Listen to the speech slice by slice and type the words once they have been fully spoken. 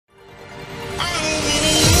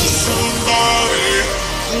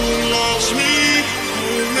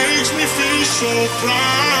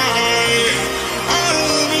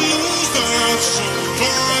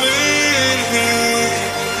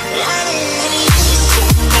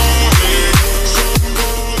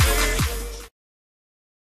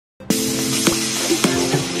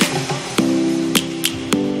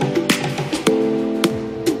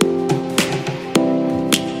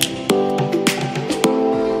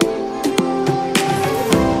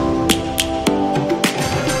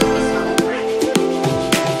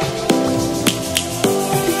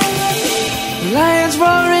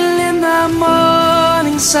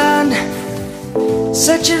sun,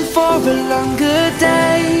 searching for a longer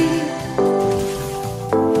day.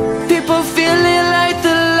 People feeling like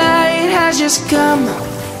the light has just come.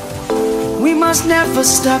 We must never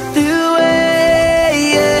stop the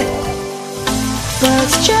way.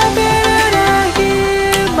 Birds jumping and I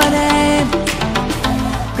hear my name,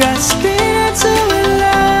 grasping into a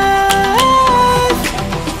life.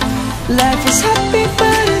 Life is happy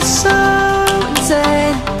but it's so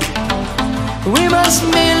insane. We must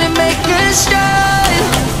merely make a start.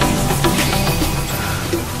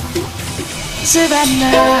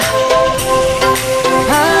 Savannah,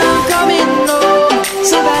 I'm coming home.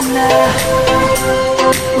 Savannah,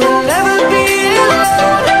 we'll never be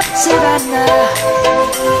alone. Savannah,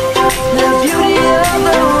 the beauty of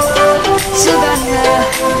the world. Savannah,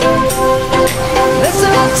 let's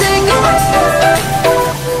all take a ride.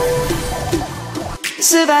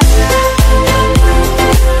 Savannah.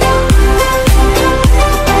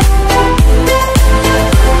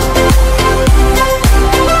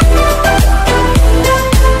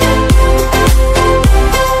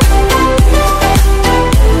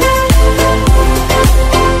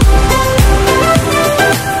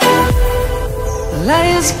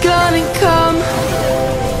 Lion's gonna come.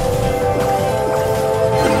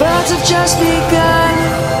 The birds have just begun.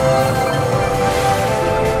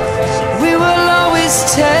 We will always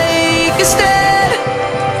take a stand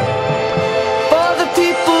for the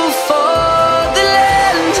people, for the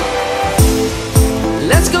land.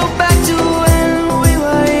 Let's go back to when we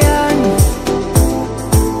were young.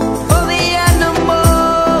 For the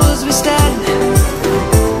animals we stand.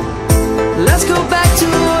 Let's go back to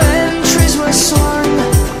when trees were swung.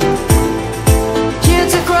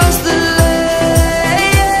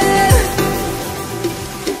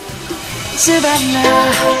 Savannah,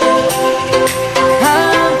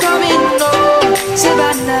 I'm coming home.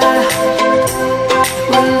 Savannah,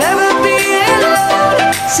 we'll never be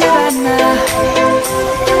alone. Savannah,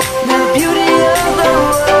 the beauty of the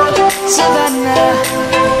world. Savannah,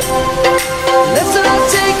 let's all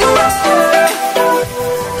take a ride.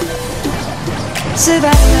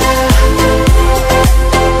 Savannah,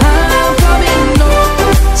 I'm coming home.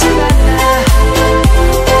 Savannah,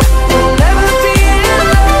 we'll never be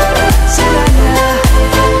alone. Savannah,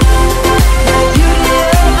 the beauty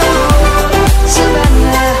of the world.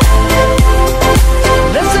 Savannah,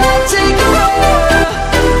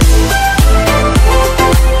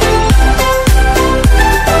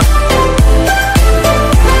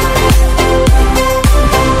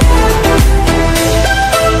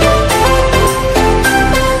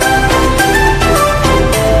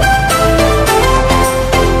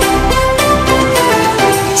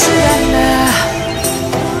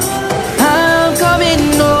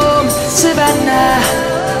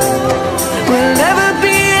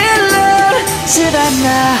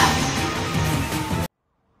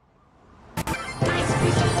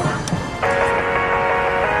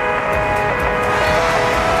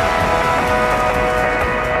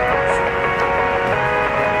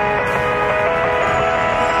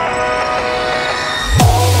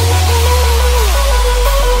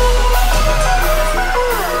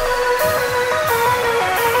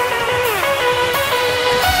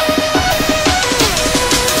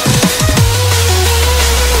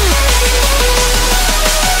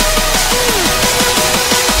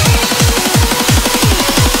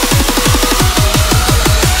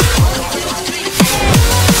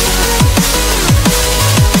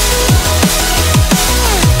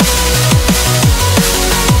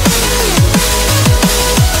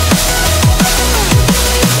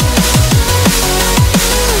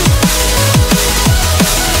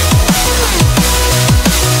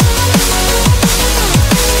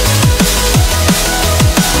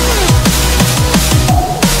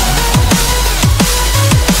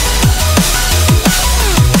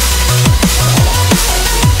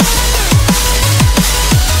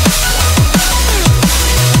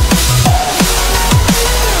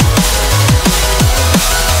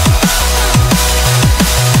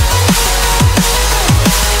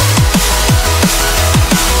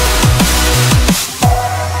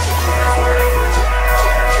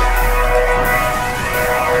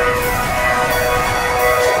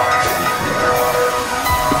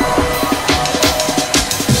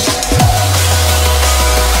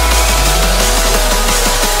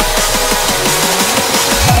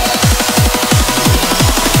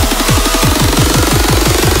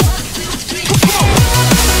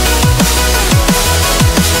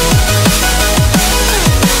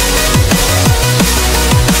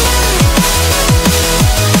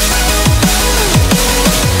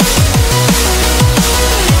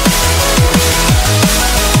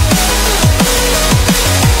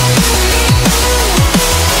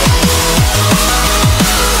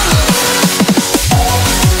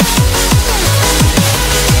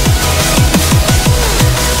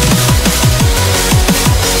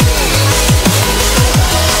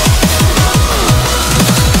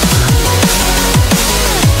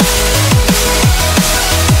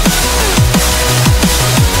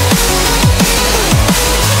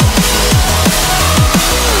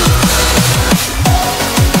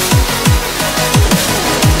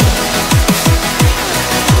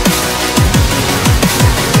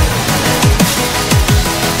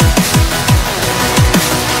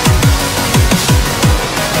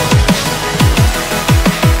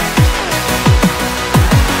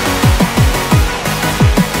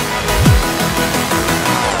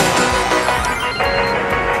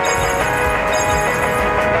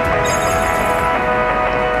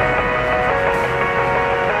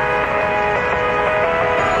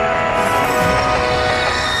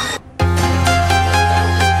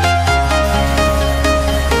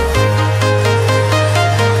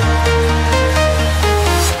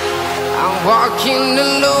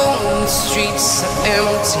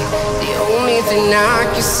 I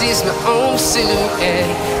can see my own silhouette.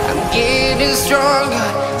 I'm getting stronger,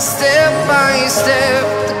 step by step.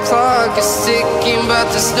 The clock is ticking, but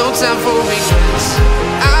there's no time for regrets.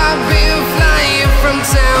 I've been flying from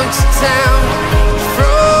town to town,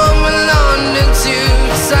 from London to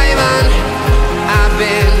Taiwan. I've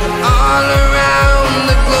been all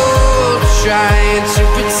around the globe, trying to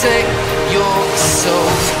protect your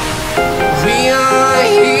soul. We are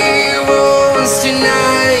heroes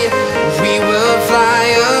tonight. We will fly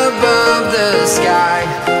above the sky.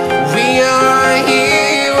 We are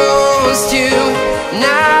heroes tonight.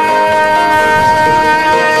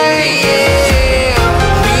 Yeah.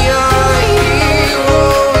 We are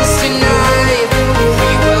heroes tonight.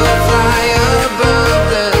 We will fly above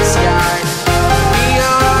the sky. We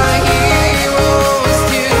are heroes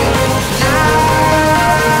tonight.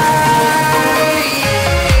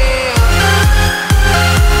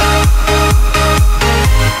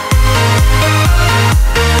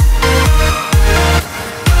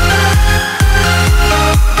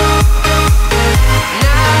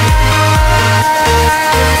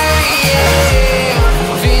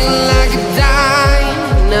 Feeling like a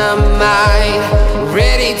dynamite,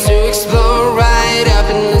 ready to explode right up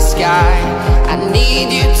in the sky. I need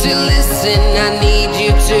you to listen, I need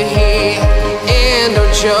you to hear, and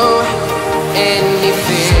don't show any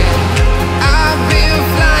fear. I've been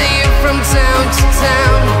flying from town to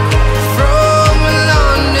town, from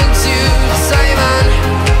London to Taiwan.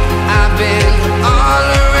 I've been all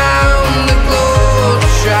around the globe,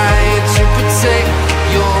 trying to protect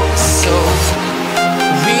your soul.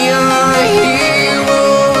 We are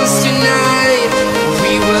heroes tonight.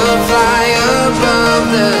 We will fly above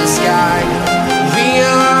the sky. We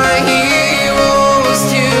are heroes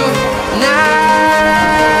tonight.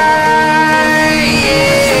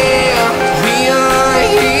 Yeah. We are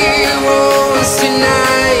heroes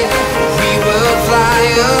tonight. We will fly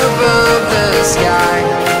above the sky.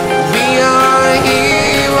 We are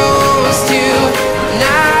heroes tonight.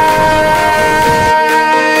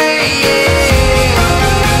 Yeah.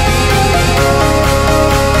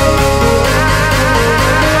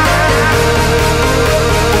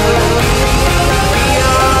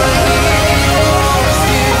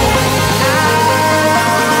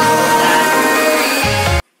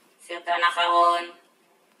 סרטון אחרון,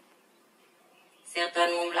 סרטון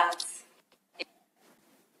מומלץ.